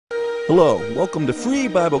Hello, welcome to Free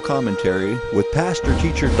Bible Commentary with Pastor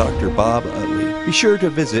Teacher Dr. Bob Utley. Be sure to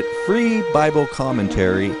visit Free Bible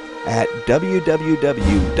Commentary at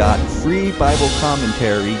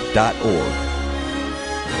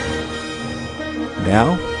www.freebiblecommentary.org.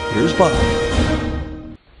 Now, here's Bob.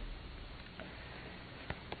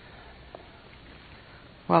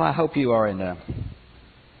 Well, I hope you are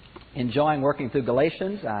enjoying working through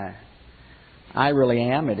Galatians. I really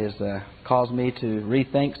am. It has caused me to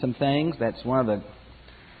rethink some things. That's one of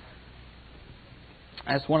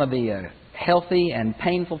the healthy and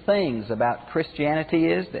painful things about Christianity,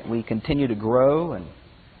 is that we continue to grow and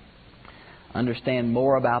understand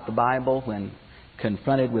more about the Bible when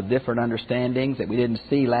confronted with different understandings that we didn't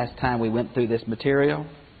see last time we went through this material.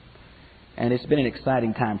 And it's been an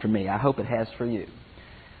exciting time for me. I hope it has for you.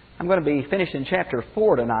 I'm going to be finishing chapter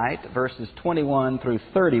 4 tonight, verses 21 through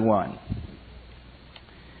 31.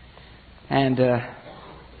 And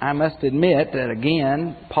I must admit that,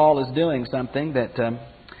 again, Paul is doing something that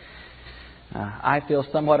I feel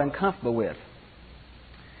somewhat uncomfortable with.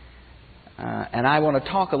 And I want to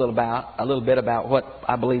talk a little bit about what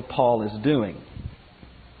I believe Paul is doing.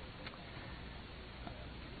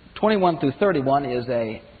 21 through 31 is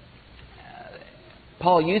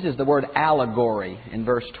Paul uses the word allegory in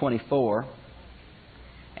verse 24.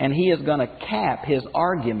 And he is going to cap his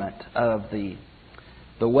argument of the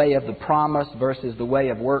way of the promise versus the way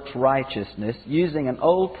of works righteousness using an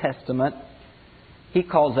Old Testament. He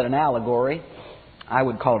calls it an allegory. I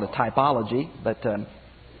would call it a typology. But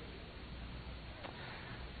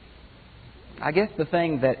I guess the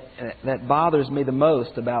thing that bothers me the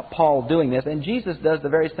most about Paul doing this, and Jesus does the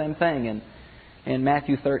very same thing in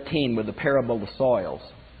Matthew 13 with the parable of the soils,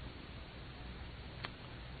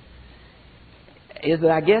 is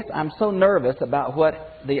that I guess I'm so nervous about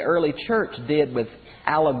what the early church did with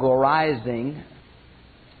allegorizing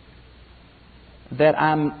that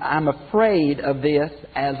I'm afraid of this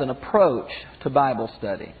as an approach to Bible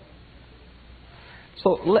study.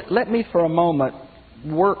 So let me for a moment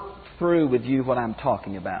work through with you what I'm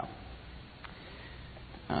talking about.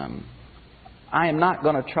 I am not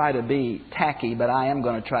going to try to be tacky, but I am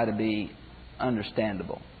going to try to be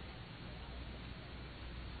understandable.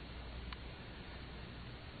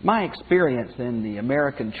 My experience in the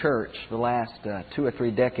American church for the last 2 or 3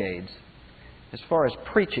 decades, as far as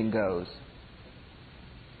preaching goes,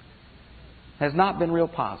 has not been real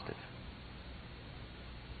positive.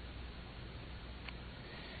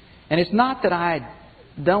 And it's not that I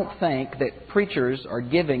don't think that preachers are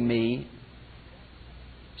giving me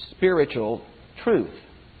spiritual truth,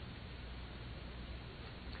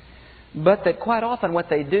 but that quite often what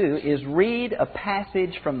they do is read a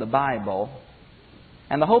passage from the Bible.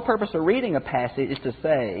 And the whole purpose of reading a passage is to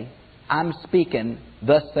say, I'm speaking,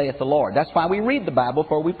 thus saith the Lord. That's why we read the Bible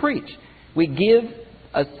before we preach. We give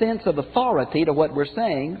a sense of authority to what we're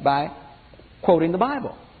saying by quoting the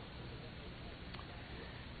Bible.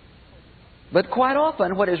 But quite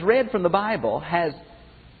often what is read from the Bible has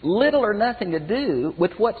little or nothing to do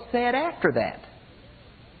with what's said after that.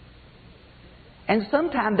 And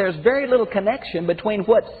sometimes there's very little connection between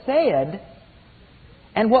what's said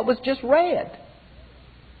and what was just read.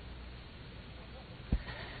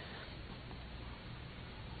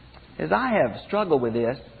 As I have struggled with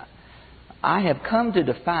this, I have come to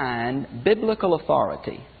define biblical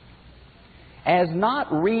authority as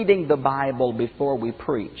not reading the Bible before we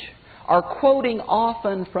preach, or quoting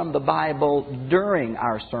often from the Bible during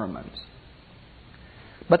our sermons.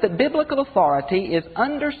 But that biblical authority is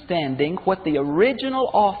understanding what the original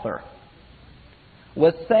author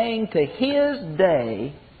was saying to his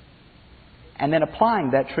day and then applying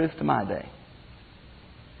that truth to my day.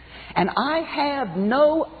 And I have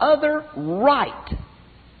no other right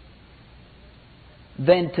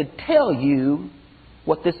than to tell you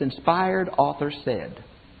what this inspired author said.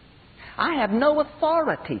 I have no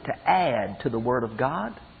authority to add to the Word of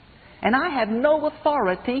God. And I have no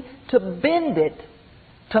authority to bend it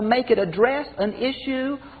to make it address an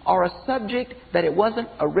issue or a subject that it wasn't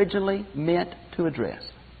originally meant to address.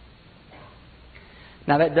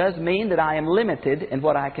 Now that does mean that I am limited in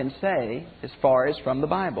what I can say as far as from the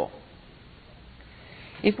Bible.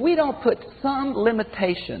 If we don't put some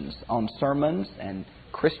limitations on sermons and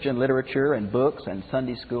Christian literature and books and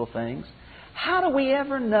Sunday school things, how do we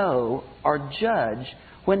ever know or judge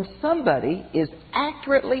when somebody is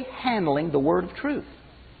accurately handling the word of truth?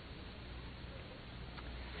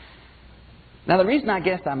 Now the reason I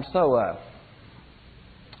guess I'm so,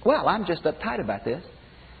 I'm just uptight about this,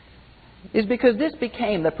 is because this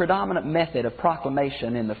became the predominant method of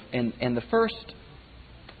proclamation in the first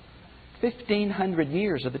 1,500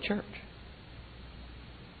 years of the church.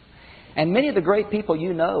 And many of the great people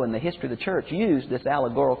you know in the history of the church used this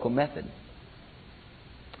allegorical method.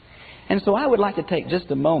 And so I would like to take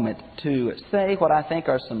just a moment to say what I think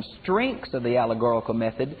are some strengths of the allegorical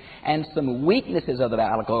method and some weaknesses of the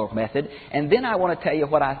allegorical method. And then I want to tell you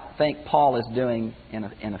what I think Paul is doing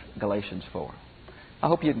in Galatians 4. I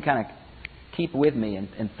hope you can kind of keep with me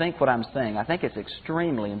and think what I'm saying. I think it's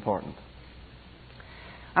extremely important.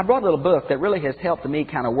 I brought a little book that really has helped me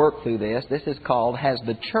kind of work through this. This is called Has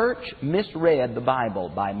the Church Misread the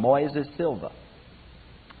Bible by Moises Silva.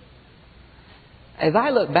 As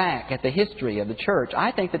I look back at the history of the church,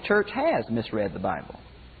 I think the church has misread the Bible.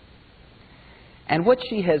 And what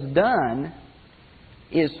she has done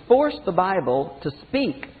is force the Bible to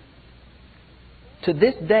speak to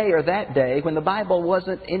this day or that day when the Bible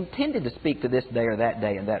wasn't intended to speak to this day or that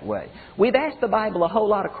day in that way. We've asked the Bible a whole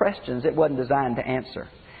lot of questions it wasn't designed to answer.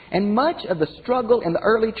 And much of the struggle in the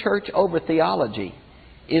early church over theology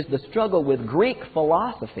is the struggle with Greek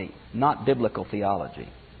philosophy, not biblical theology.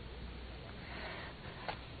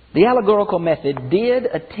 The allegorical method did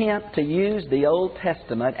attempt to use the Old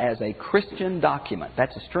Testament as a Christian document.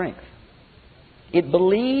 That's a strength. It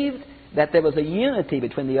believed that there was a unity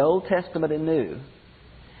between the Old Testament and New,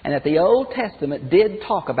 and that the Old Testament did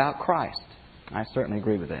talk about Christ. I certainly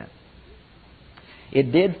agree with that.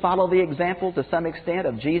 It did follow the example to some extent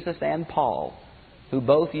of Jesus and Paul, who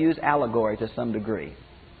both use allegory to some degree.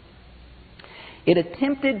 It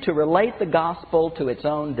attempted to relate the gospel to its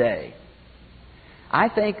own day. I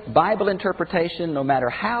think Bible interpretation, no matter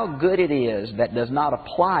how good it is, that does not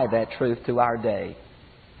apply that truth to our day,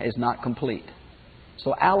 is not complete.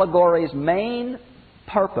 So allegory's main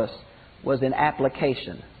purpose was in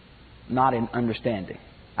application, not in understanding.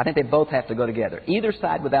 I think they both have to go together. Either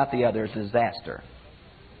side without the other is disaster.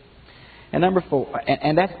 And number 4,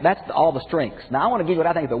 and that's all the strengths. Now I want to give you what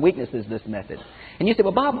I think the weaknesses of this method. And you say,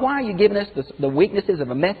 well, Bob, why are you giving us the weaknesses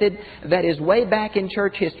of a method that is way back in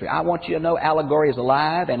church history? I want you to know allegory is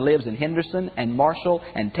alive and lives in Henderson and Marshall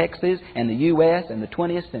and Texas and the U.S. and the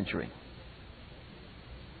 20th century.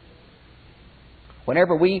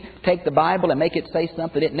 Whenever we take the Bible and make it say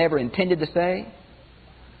something it never intended to say,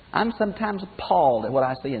 I'm sometimes appalled at what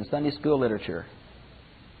I see in Sunday school literature.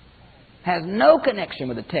 Has no connection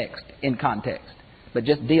with the text in context, but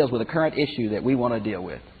just deals with a current issue that we want to deal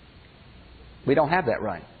with. We don't have that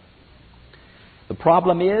right. The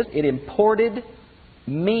problem is it imported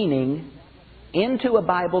meaning into a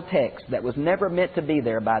Bible text that was never meant to be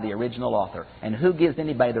there by the original author. And who gives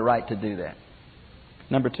anybody the right to do that?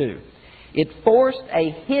 Number 2, it forced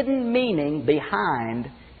a hidden meaning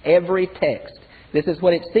behind every text. This is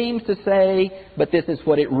what it seems to say, but this is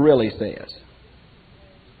what it really says.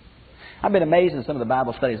 I've been amazed in some of the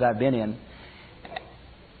Bible studies I've been in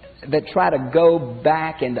that try to go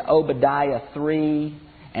back into Obadiah 3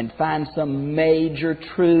 and find some major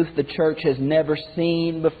truth the church has never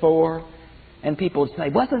seen before. And people would say,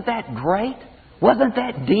 wasn't that great? Wasn't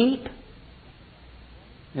that deep?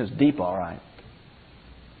 It was deep, all right.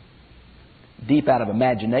 Deep out of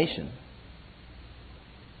imagination.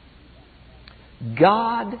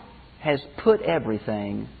 God has put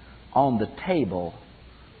everything on the table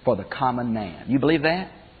for the common man. You believe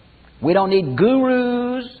that? We don't need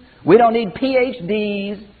gurus. We don't need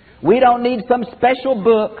PhDs. We don't need some special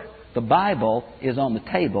book. The Bible is on the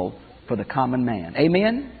table for the common man.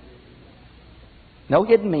 Amen? No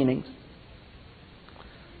hidden meanings.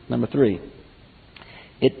 Number 3,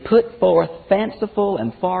 it put forth fanciful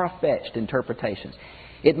and far-fetched interpretations.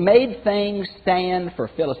 It made things stand for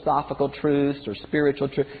philosophical truths or spiritual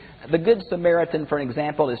truths. The Good Samaritan, for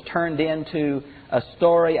example, is turned into a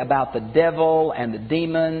story about the devil and the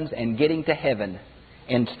demons and getting to heaven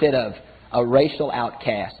instead of a racial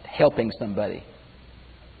outcast helping somebody.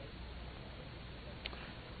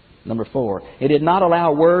 Number 4, it did not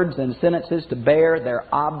allow words and sentences to bear their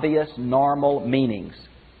obvious, normal meanings.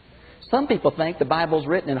 Some people think the Bible's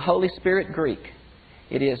written in Holy Spirit Greek.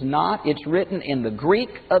 It is not. It's written in the Greek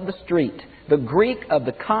of the street, the Greek of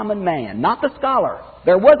the common man, not the scholar.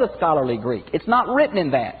 There was a scholarly Greek. It's not written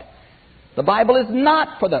in that. The Bible is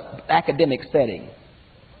not for the academic setting.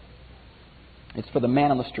 It's for the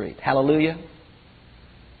man on the street. Hallelujah.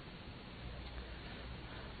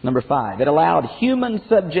 Number 5, it allowed human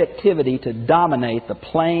subjectivity to dominate the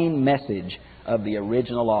plain message of the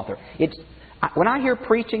original author. When I hear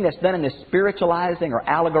preaching that's done in this spiritualizing or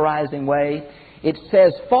allegorizing way, it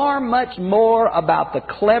says far much more about the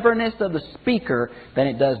cleverness of the speaker than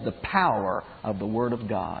it does the power of the Word of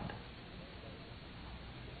God.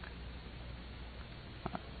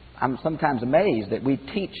 I'm sometimes amazed that we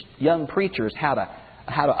teach young preachers how to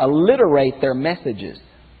alliterate their messages.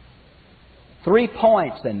 3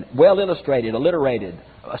 points and well illustrated, alliterated,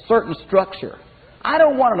 a certain structure. I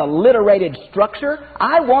don't want an alliterated structure.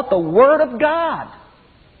 I want the Word of God.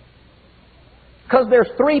 Because there's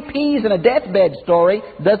 3 P's in a deathbed story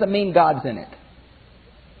doesn't mean God's in it.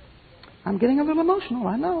 I'm getting a little emotional,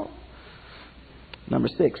 I know. Number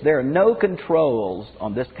 6, there are no controls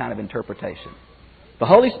on this kind of interpretation. The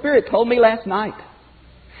Holy Spirit told me last night.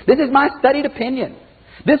 This is my studied opinion.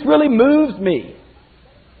 This really moves me.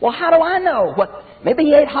 Well, how do I know? Maybe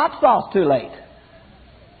he ate hot sauce too late.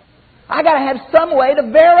 I got to have some way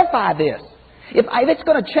to verify this. If it's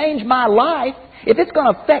going to change my life, if it's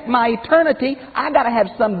going to affect my eternity, I got to have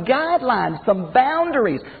some guidelines, some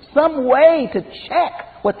boundaries, some way to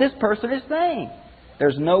check what this person is saying.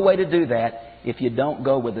 There's no way to do that if you don't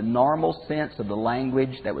go with the normal sense of the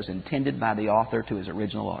language that was intended by the author to his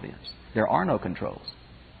original audience. There are no controls.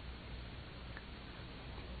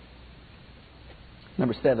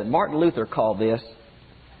 Number 7, Martin Luther called this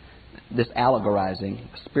allegorizing,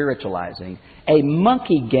 spiritualizing, a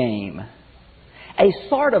monkey game, a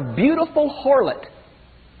sort of beautiful harlot.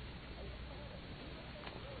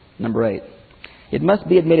 Number 8, it must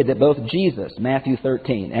be admitted that both Jesus, Matthew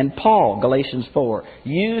 13, and Paul, Galatians 4,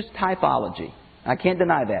 used typology. I can't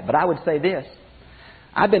deny that, but I would say this.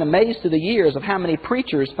 I've been amazed through the years of how many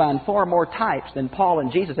preachers find far more types than Paul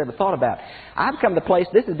and Jesus ever thought about. I've come to the place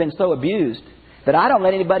this has been so abused that I don't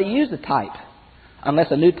let anybody use the type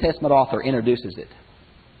unless a New Testament author introduces it.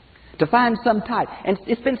 To find some type. And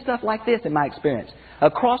it's been stuff like this in my experience.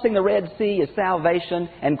 Crossing the Red Sea is salvation,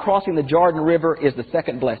 and crossing the Jordan River is the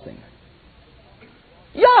second blessing.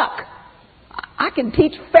 Yuck! I can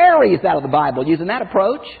teach fairies out of the Bible using that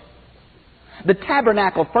approach. The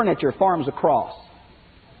tabernacle furniture forms a cross.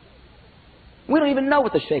 We don't even know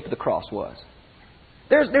what the shape of the cross was.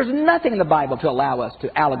 There's nothing in the Bible to allow us to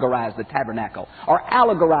allegorize the tabernacle, or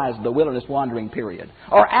allegorize the wilderness wandering period,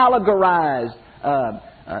 or allegorize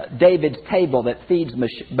David's table that feeds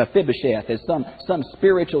Mephibosheth as some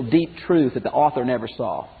spiritual deep truth that the author never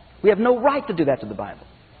saw. We have no right to do that to the Bible.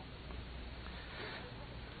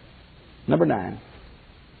 Number 9.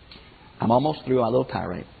 I'm almost through my little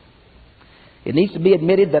tirade. It needs to be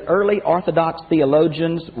admitted that early Orthodox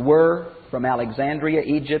theologians were from Alexandria,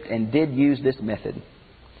 Egypt, and did use this method.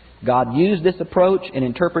 God used this approach in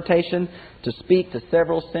interpretation to speak to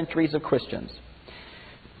several centuries of Christians.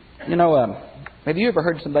 You know, have you ever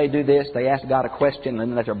heard somebody do this? They ask God a question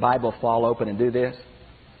and then let their Bible fall open and do this.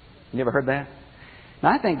 You ever heard that?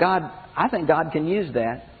 Now, I think God can use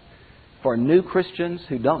that for new Christians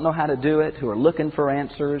who don't know how to do it, who are looking for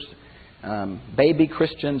answers, baby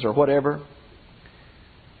Christians or whatever.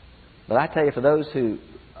 But I tell you, for those who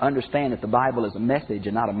understand that the Bible is a message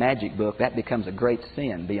and not a magic book, that becomes a great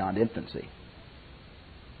sin beyond infancy.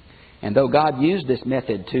 And though God used this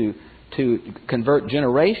method to convert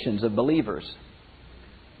generations of believers,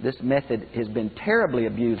 this method has been terribly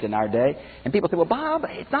abused in our day. And people say, well, Bob,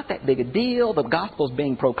 it's not that big a deal. The gospel's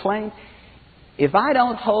being proclaimed. If I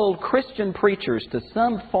don't hold Christian preachers to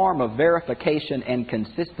some form of verification and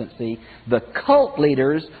consistency, the cult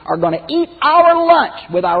leaders are going to eat our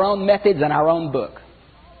lunch with our own methods and our own book.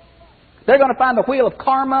 They're going to find the wheel of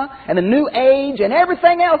karma and the new age and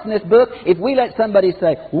everything else in this book if we let somebody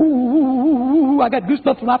say, ooh, I got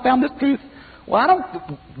goosebumps when I found this truth. Well, I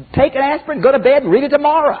don't take an aspirin, go to bed, and read it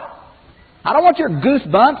tomorrow. I don't want your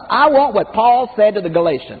goosebumps. I want what Paul said to the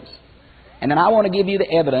Galatians. And then I want to give you the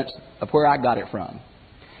evidence of where I got it from.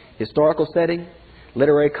 Historical setting,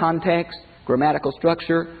 literary context, grammatical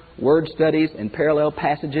structure, word studies, and parallel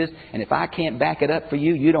passages. And if I can't back it up for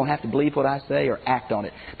you, you don't have to believe what I say or act on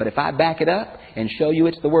it. But if I back it up and show you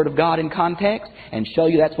it's the Word of God in context and show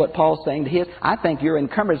you that's what Paul's saying to his, I think you're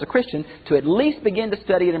incumbent as a Christian to at least begin to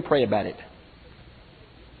study it and pray about it.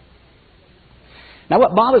 Now,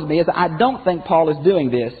 what bothers me is I don't think Paul is doing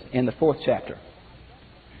this in the 4th chapter.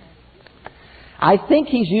 I think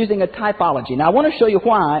he's using a typology. Now, I want to show you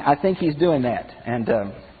why I think he's doing that. And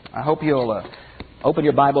I hope you'll open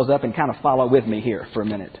your Bibles up and kind of follow with me here for a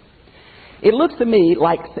minute. It looks to me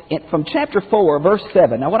like from chapter 4, verse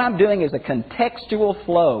 7. Now, what I'm doing is a contextual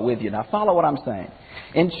flow with you. Now, follow what I'm saying.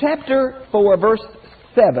 In chapter 4, verse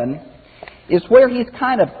 7, is where he's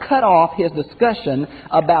kind of cut off his discussion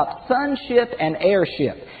about sonship and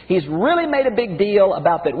heirship. He's really made a big deal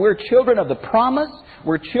about that we're children of the promise.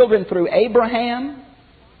 We're children through Abraham.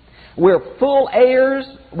 We're full heirs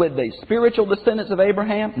with the spiritual descendants of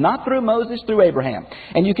Abraham, not through Moses, through Abraham.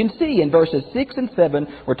 And you can see in verses 6 and 7,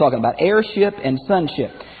 we're talking about heirship and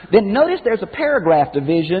sonship. Then notice there's a paragraph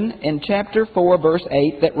division in chapter 4, verse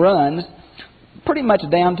 8 that runs pretty much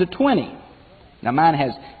down to 20. Now mine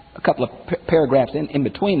has a couple of paragraphs in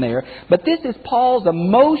between there. But this is Paul's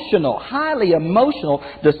emotional, highly emotional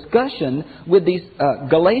discussion with these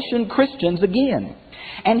Galatian Christians again.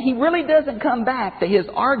 And he really doesn't come back to his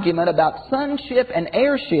argument about sonship and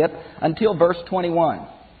heirship until verse 21.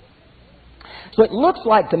 So it looks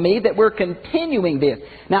like to me that we're continuing this.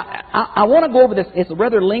 Now, I want to go over this. It's a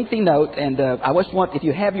rather lengthy note, and I just want, if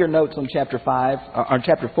you have your notes on chapter 5, or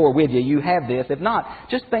chapter 4 with you, you have this. If not,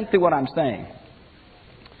 just think through what I'm saying.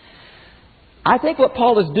 I think what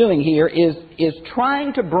Paul is doing here is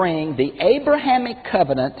trying to bring the Abrahamic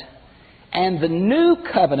covenant and the new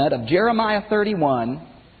covenant of Jeremiah 31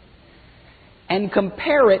 and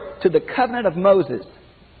compare it to the covenant of Moses.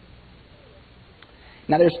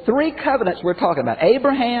 Now, there's three covenants we're talking about: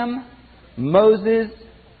 Abraham, Moses,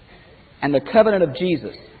 and the covenant of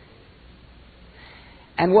Jesus.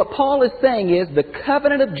 And what Paul is saying is the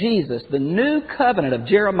covenant of Jesus, the new covenant of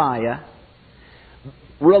Jeremiah,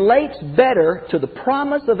 relates better to the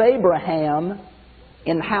promise of Abraham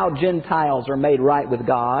in how Gentiles are made right with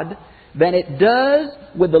God than it does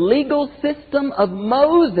with the legal system of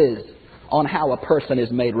Moses on how a person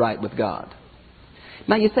is made right with God.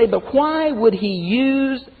 Now you say, but why would he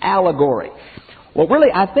use allegory? Well, really,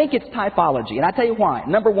 I think it's typology, and I tell you why.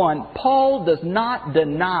 Number one, Paul does not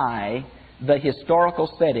deny the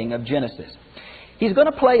historical setting of Genesis. He's going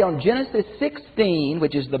to play on Genesis 16,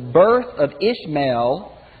 which is the birth of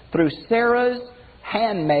Ishmael through Sarah's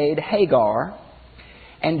handmaid Hagar,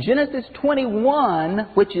 and Genesis 21,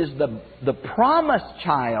 which is the promised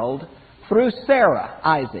child through Sarah,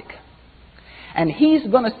 Isaac. And he's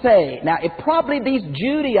going to say, now, if probably these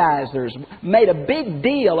Judaizers made a big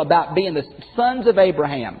deal about being the sons of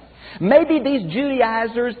Abraham, maybe these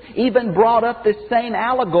Judaizers even brought up this same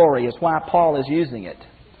allegory as why Paul is using it.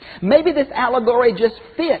 Maybe this allegory just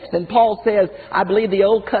fits, and Paul says, I believe the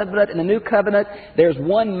Old Covenant and the New Covenant, there's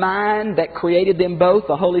one mind that created them both,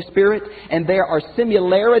 the Holy Spirit, and there are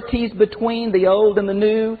similarities between the Old and the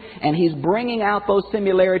New, and he's bringing out those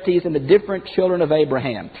similarities in the different children of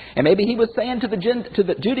Abraham. And maybe he was saying to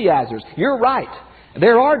the Judaizers, you're right,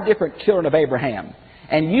 there are different children of Abraham,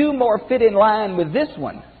 and you more fit in line with this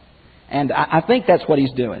one. And I think that's what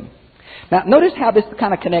he's doing. Now, notice how this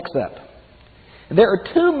kind of connects up. There are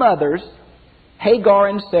two mothers, Hagar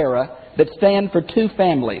and Sarah, that stand for two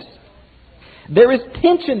families. There is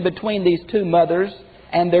tension between these two mothers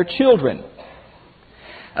and their children.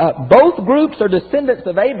 Both groups are descendants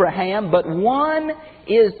of Abraham, but one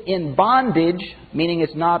is in bondage, meaning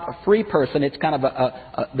it's not a free person, it's kind of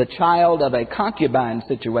the child of a concubine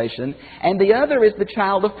situation, and the other is the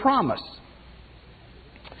child of promise.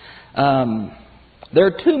 There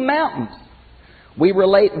are two mountains. We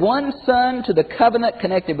relate one son to the covenant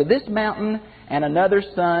connected with this mountain and another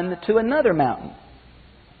son to another mountain.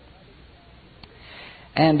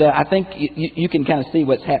 And I think you can kind of see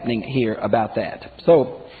what's happening here about that.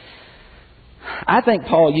 So, I think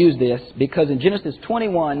Paul used this because in Genesis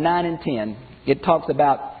 21, 9 and 10, it talks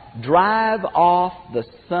about drive off the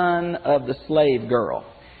son of the slave girl.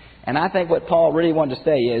 And I think what Paul really wanted to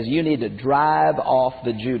say is you need to drive off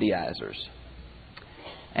the Judaizers.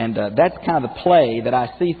 And that's kind of the play that I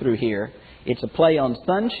see through here. It's a play on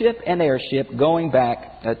sonship and heirship going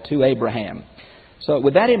back to Abraham. So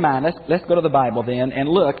with that in mind, let's go to the Bible then and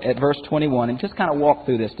look at verse 21 and just kind of walk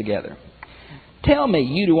through this together. Tell me,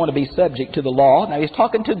 you who want to be subject to the law. Now he's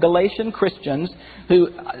talking to Galatian Christians who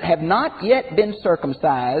have not yet been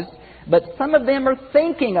circumcised, but some of them are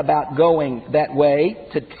thinking about going that way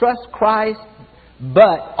to trust Christ,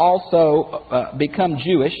 but also become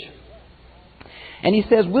Jewish. And he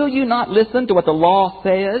says, will you not listen to what the law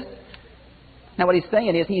says? Now what he's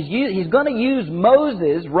saying is he's going to use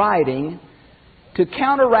Moses' writing to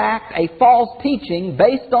counteract a false teaching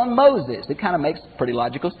based on Moses. It kind of makes pretty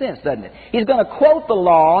logical sense, doesn't it? He's going to quote the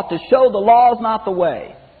law to show the law's not the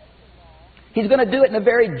way. He's going to do it in a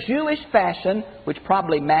very Jewish fashion, which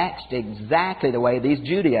probably matched exactly the way these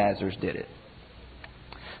Judaizers did it.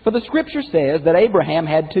 For the Scripture says that Abraham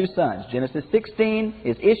had two sons. Genesis 16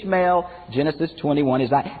 is Ishmael. Genesis 21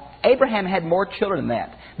 is Isaac. Abraham had more children than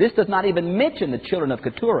that. This does not even mention the children of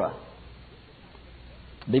Keturah.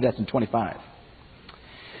 I believe that's in 25.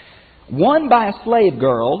 One by a slave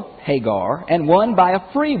girl, Hagar, and one by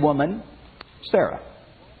a free woman, Sarah.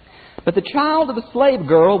 But the child of the slave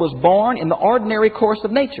girl was born in the ordinary course of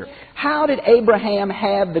nature. How did Abraham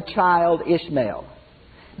have the child Ishmael?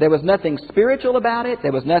 There was nothing spiritual about it.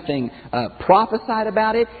 There was nothing prophesied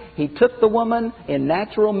about it. He took the woman. In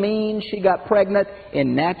natural means, she got pregnant.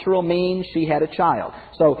 In natural means, she had a child.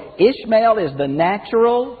 So Ishmael is the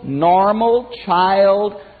natural, normal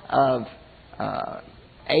child of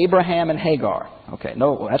Abraham and Hagar. Okay,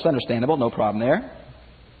 no, that's understandable. No problem there.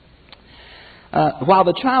 While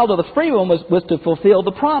the child of the free woman was to fulfill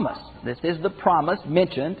the promise. This is the promise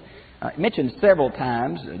mentioned several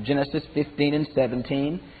times, Genesis 15 and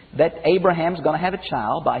 17, that Abraham's going to have a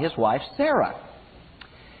child by his wife Sarah.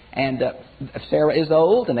 And Sarah is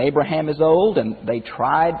old and Abraham is old, and they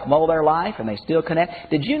tried all their life and they still connect.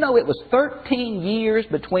 Did you know it was 13 years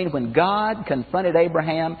between when God confronted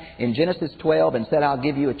Abraham in Genesis 12 and said, I'll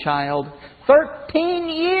give you a child? 13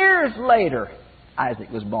 years later, Isaac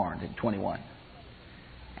was born in 21.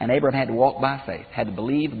 And Abraham had to walk by faith, had to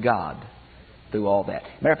believe God through all that.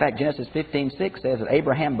 Matter of fact, Genesis 15:6 says that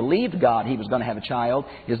Abraham believed God he was going to have a child,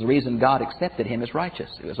 is the reason God accepted him as righteous.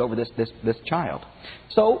 It was over this child.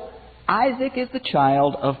 So, Isaac is the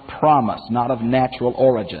child of promise, not of natural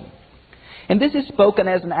origin. And this is spoken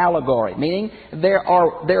as an allegory, meaning there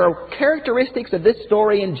are characteristics of this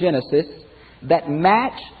story in Genesis that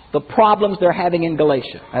match the problems they're having in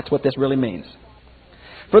Galatia. That's what this really means.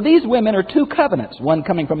 For these women are two covenants, one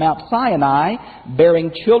coming from Mount Sinai,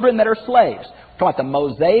 bearing children that are slaves. We're talking about the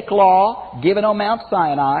Mosaic law given on Mount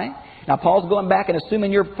Sinai. Now, Paul's going back and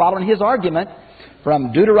assuming you're following his argument.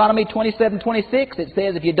 From Deuteronomy 27:26, it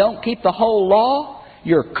says if you don't keep the whole law,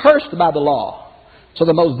 you're cursed by the law. So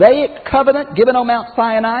the Mosaic covenant given on Mount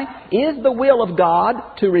Sinai is the will of God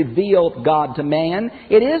to reveal God to man.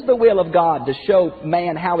 It is the will of God to show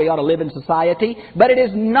man how he ought to live in society. But it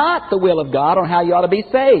is not the will of God on how you ought to be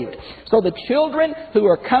saved. So the children who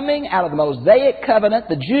are coming out of the Mosaic covenant,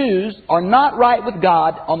 the Jews, are not right with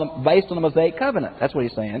God based on the Mosaic covenant. That's what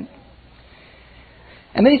he's saying.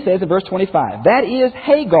 And then he says in verse 25, that is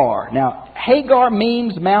Hagar. Now, Hagar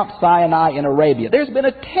means Mount Sinai in Arabia. There's been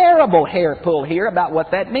a terrible hair pull here about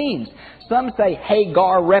what that means. Some say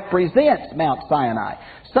Hagar represents Mount Sinai.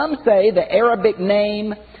 Some say the Arabic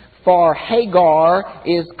name for Hagar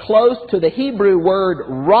is close to the Hebrew word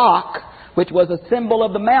rock, which was a symbol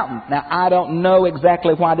of the mountain. Now, I don't know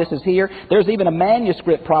exactly why this is here. There's even a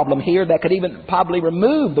manuscript problem here that could even probably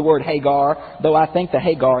remove the word Hagar, though I think the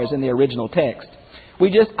Hagar is in the original text.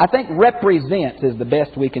 I think represents is the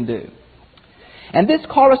best we can do. And this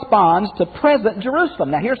corresponds to present Jerusalem.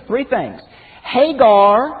 Now here's three things.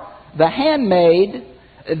 Hagar, the handmaid,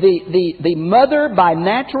 the mother by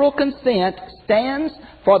natural consent, stands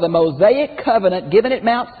for the Mosaic covenant given at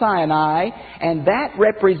Mount Sinai, and that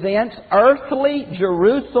represents earthly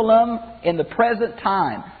Jerusalem in the present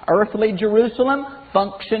time. Earthly Jerusalem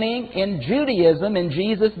functioning in Judaism in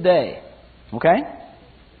Jesus' day. Okay?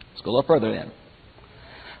 Let's go a little further then.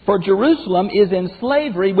 For Jerusalem is in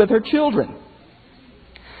slavery with her children.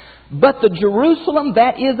 But the Jerusalem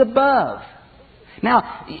that is above. Now,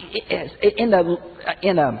 I'm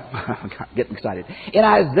getting excited. In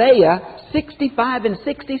Isaiah 65 and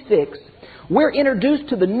 66, we're introduced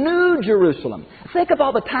to the new Jerusalem. Think of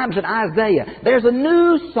all the times in Isaiah. There's a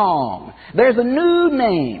new song. There's a new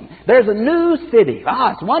name. There's a new city.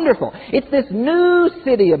 It's wonderful. It's this new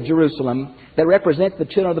city of Jerusalem that represents the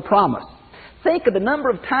children of the promise. Think of the number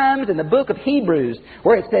of times in the book of Hebrews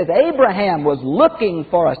where it says Abraham was looking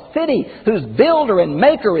for a city whose builder and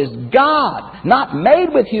maker is God, not made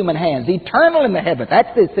with human hands, eternal in the heavens.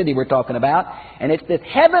 That's the city we're talking about. And it's this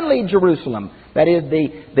heavenly Jerusalem that is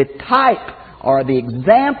the type or the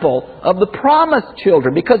example of the promised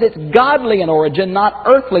children, because it's godly in origin, not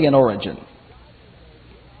earthly in origin.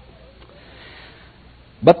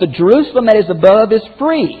 But the Jerusalem that is above is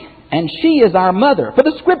free, and she is our mother. For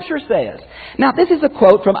the Scripture says. Now, this is a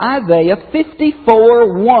quote from Isaiah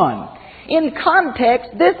 54:1. In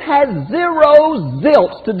context, this has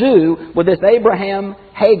zilch to do with this Abraham,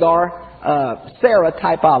 Hagar, Sarah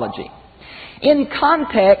typology. In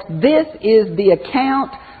context, this is the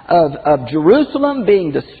account of Jerusalem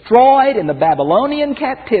being destroyed in the Babylonian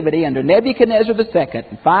captivity under Nebuchadnezzar II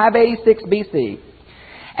in 586 BC.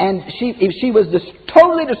 And she was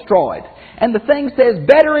totally destroyed. And the thing says,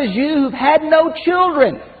 better is you who've had no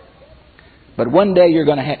children. But one day you're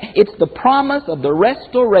going to have... It's the promise of the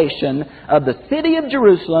restoration of the city of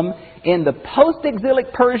Jerusalem in the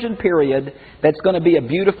post-exilic Persian period that's going to be a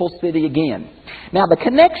beautiful city again. Now, the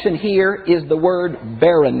connection here is the word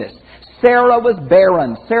barrenness. Sarah was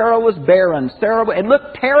barren. Sarah was barren. It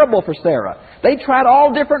looked terrible for Sarah. They tried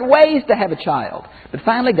all different ways to have a child. But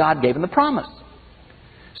finally, God gave them the promise.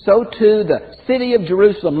 So too the city of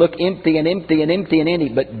Jerusalem looked empty and empty and empty and empty,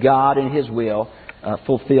 but God in His will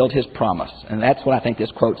fulfilled His promise. And that's what I think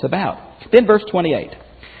this quote's about. Then verse 28.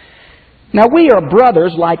 Now we are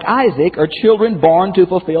brothers like Isaac, or children born to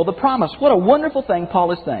fulfill the promise. What a wonderful thing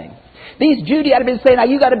Paul is saying. These Judeans have been saying, now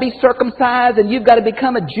you've got to be circumcised and you've got to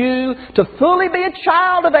become a Jew to fully be a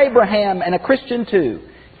child of Abraham and a Christian too.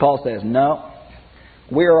 Paul says, no,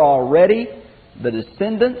 we're already the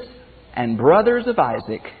descendants and brothers of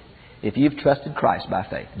Isaac if you've trusted Christ by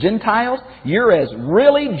faith. Gentiles, you're as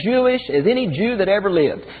really Jewish as any Jew that ever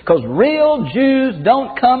lived. Because real Jews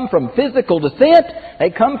don't come from physical descent. They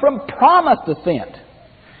come from promised descent.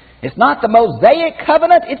 It's not the Mosaic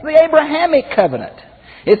covenant, it's the Abrahamic covenant.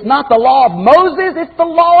 It's not the law of Moses, it's the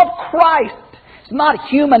law of Christ. It's not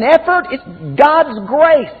human effort, it's God's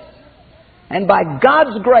grace. And by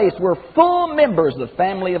God's grace, we're full members of the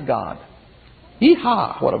family of God.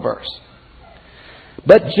 Yeehaw, what a verse.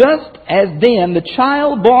 But just as then the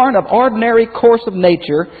child born of ordinary course of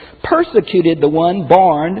nature persecuted the one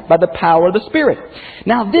born by the power of the Spirit.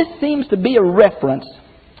 Now this seems to be a reference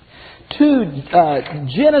to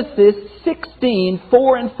Genesis 16,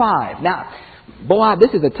 4 and 5. Now, boy,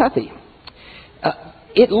 this is a toughie.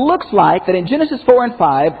 It looks like that in Genesis 4 and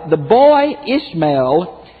 5, the boy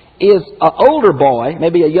Ishmael is an older boy,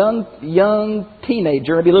 maybe a young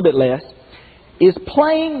teenager, maybe a little bit less, is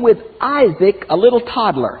playing with Isaac, a little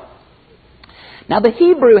toddler. Now the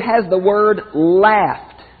Hebrew has the word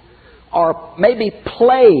laughed, or maybe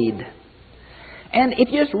played. And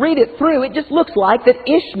if you just read it through, it just looks like that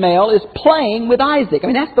Ishmael is playing with Isaac. I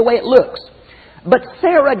mean, that's the way it looks. But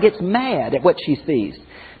Sarah gets mad at what she sees.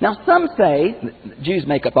 Now some say, Jews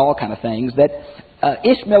make up all kind of things, that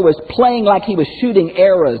Ishmael was playing like he was shooting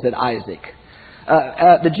arrows at Isaac.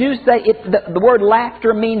 The Jews say the word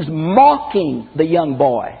laughter means mocking the young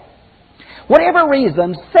boy. Whatever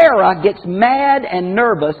reason, Sarah gets mad and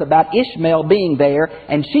nervous about Ishmael being there,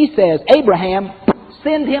 and she says, Abraham,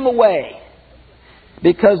 send him away.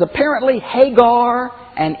 Because apparently Hagar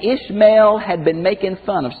and Ishmael had been making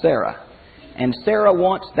fun of Sarah. And Sarah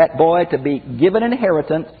wants that boy to be given an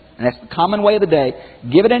inheritance, and that's the common way of the day,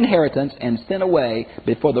 given an inheritance and sent away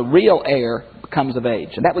before the real heir comes of age.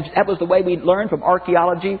 And that was the way we learned from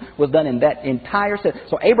archaeology, was done in that entire set.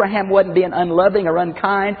 So Abraham wasn't being unloving or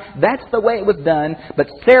unkind. That's the way it was done. But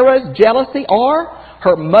Sarah's jealousy or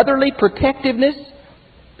her motherly protectiveness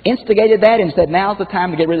instigated that and said, now's the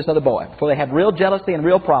time to get rid of this other boy. Before they have real jealousy and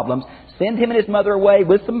real problems, send him and his mother away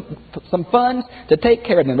with some funds to take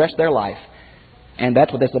care of them the rest of their life. And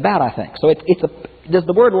that's what that's about, I think. So does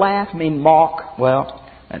the word laugh mean mock? Well,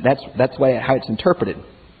 that's how it's interpreted.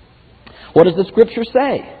 What does the Scripture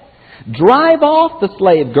say? Drive off the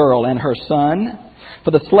slave girl and her son,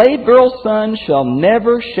 for the slave girl's son shall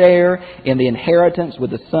never share in the inheritance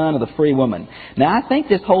with the son of the free woman. Now, I think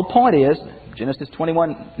this whole point is, Genesis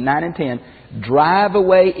 21, 9 and 10, drive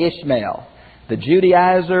away Ishmael. The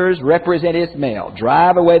Judaizers represent Ishmael.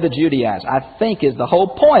 Drive away the Judaizers, I think, is the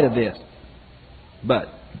whole point of this.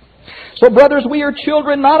 So, brothers, we are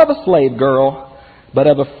children not of a slave girl, but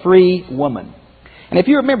of a free woman. And if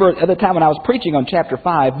you remember at the time when I was preaching on chapter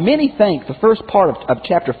 5, many think the first part of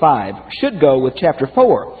chapter 5 should go with chapter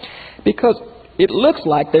 4. Because it looks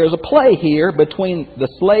like there's a play here between the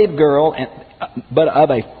slave girl but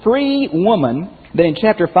of a free woman. Then in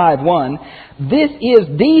chapter 5:1, this is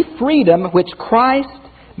the freedom which Christ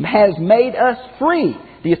has made us free.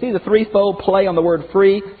 Do you see the threefold play on the word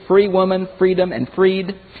free? Free woman, freedom, and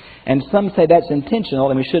freed. And some say that's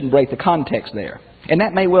intentional and we shouldn't break the context there. And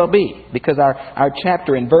that may well be, because our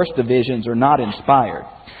chapter and verse divisions are not inspired.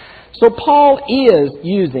 So Paul is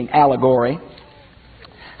using allegory,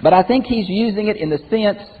 but I think he's using it in the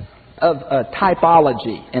sense of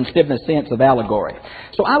typology instead of in the sense of allegory.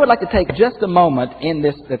 So I would like to take just a moment in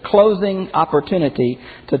this closing opportunity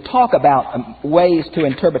to talk about ways to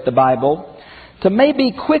interpret the Bible, to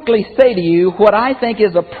maybe quickly say to you what I think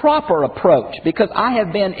is a proper approach, because I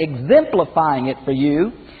have been exemplifying it for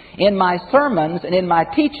you in my sermons and in my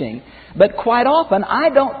teaching. But quite often, I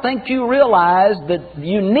don't think you realize the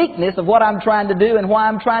uniqueness of what I'm trying to do and why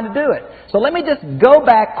I'm trying to do it. So let me just go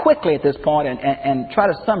back quickly at this point and try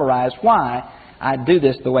to summarize why I do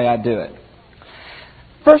this the way I do it.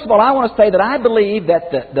 First of all, I want to say that I believe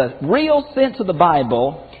that the real sense of the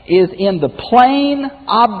Bible is in the plain,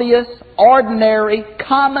 obvious, ordinary,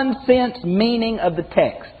 common sense meaning of the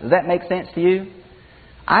text. Does that make sense to you?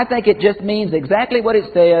 I think it just means exactly what it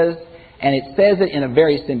says, and it says it in a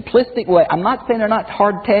very simplistic way. I'm not saying they're not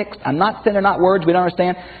hard text. I'm not saying they're not words we don't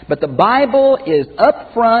understand. But the Bible is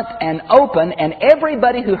up front and open, and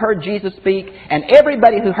everybody who heard Jesus speak and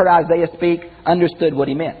everybody who heard Isaiah speak understood what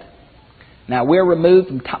he meant. Now, we're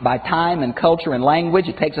removed by time and culture and language.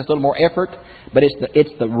 It takes us a little more effort, but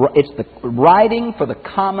it's the writing for the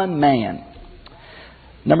common man.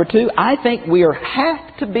 Number two, I think we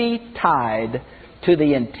have to be tied to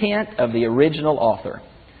the intent of the original author.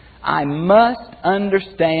 I must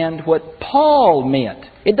understand what Paul meant.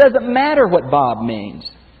 It doesn't matter what Bob means.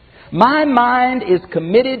 My mind is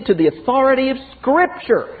committed to the authority of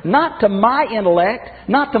Scripture, not to my intellect,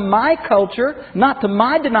 not to my culture, not to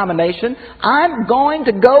my denomination. I'm going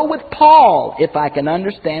to go with Paul if I can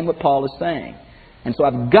understand what Paul is saying. And so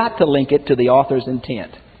I've got to link it to the author's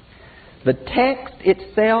intent. The text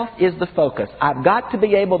itself is the focus. I've got to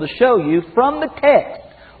be able to show you from the text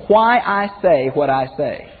why I say what I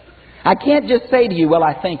say. I can't just say to you, well,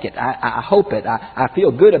 I think it, I hope it, I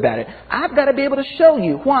feel good about it. I've got to be able to show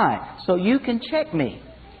you why, so you can check me.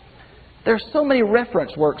 There's so many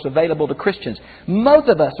reference works available to Christians. Most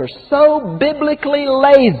of us are so biblically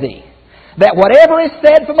lazy that whatever is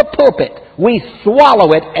said from a pulpit, we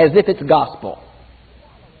swallow it as if it's gospel.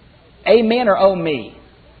 Amen or oh me.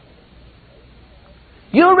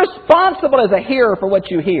 You're responsible as a hearer for what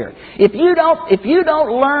you hear. If you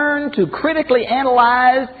don't learn to critically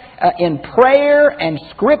analyze in prayer and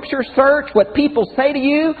Scripture search what people say to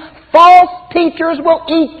you, false teachers will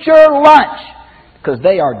eat your lunch. Because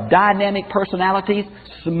they are dynamic personalities,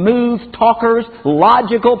 smooth talkers,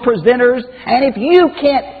 logical presenters. And if you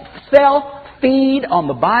can't self-feed on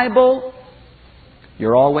the Bible,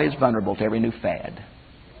 you're always vulnerable to every new fad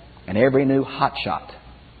and every new hotshot.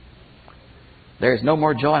 There is no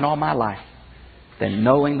more joy in all my life than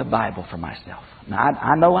knowing the Bible for myself. Now,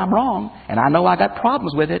 I know I'm wrong, and I know I got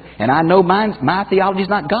problems with it, and I know my theology is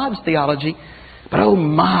not God's theology. But oh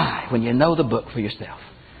my, when you know the book for yourself,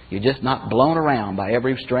 you're just not blown around by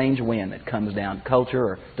every strange wind that comes down culture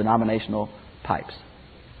or denominational pipes.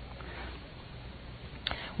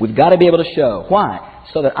 We've got to be able to show. Why?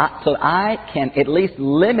 So that I can at least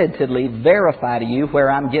limitedly verify to you where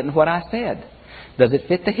I'm getting what I said. Does it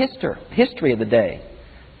fit the history of the day?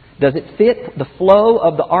 Does it fit the flow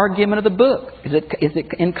of the argument of the book? Is it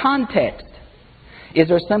in context? Is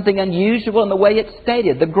there something unusual in the way it's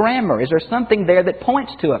stated? The grammar. Is there something there that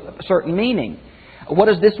points to a certain meaning? What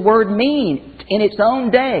does this word mean in its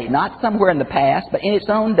own day? Not somewhere in the past, but in its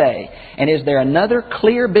own day. And is there another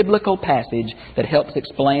clear biblical passage that helps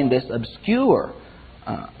explain this obscure,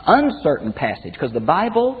 uncertain passage? Because the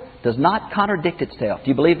Bible does not contradict itself.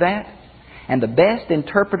 Do you believe that? And the best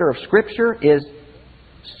interpreter of Scripture is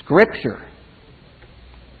Scripture.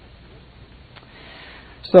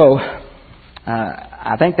 So,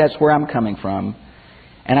 I think that's where I'm coming from.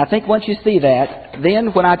 And I think once you see that, then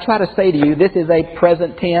when I try to say to you, this is a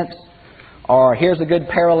present tense, or here's a good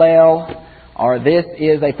parallel, or this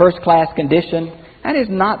is a first-class condition, that is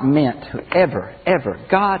not meant to ever,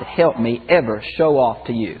 God help me, ever show off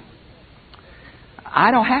to you.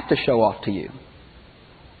 I don't have to show off to you.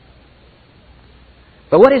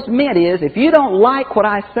 But what it's meant is, if you don't like what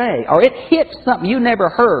I say, or it hits something you never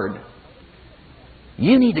heard,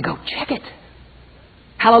 you need to go check it.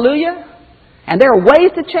 Hallelujah? And there are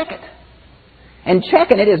ways to check it. And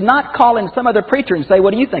checking it is not calling some other preacher and say,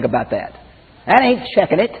 what do you think about that? That ain't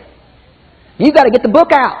checking it. You've got to get the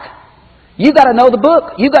book out. You've got to know the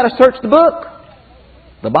book. You've got to search the book.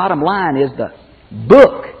 The bottom line is the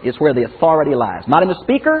book is where the authority lies. Not in the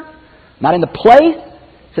speaker, not in the place,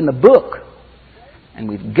 it's in the book. And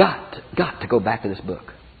we've got to go back to this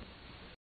book.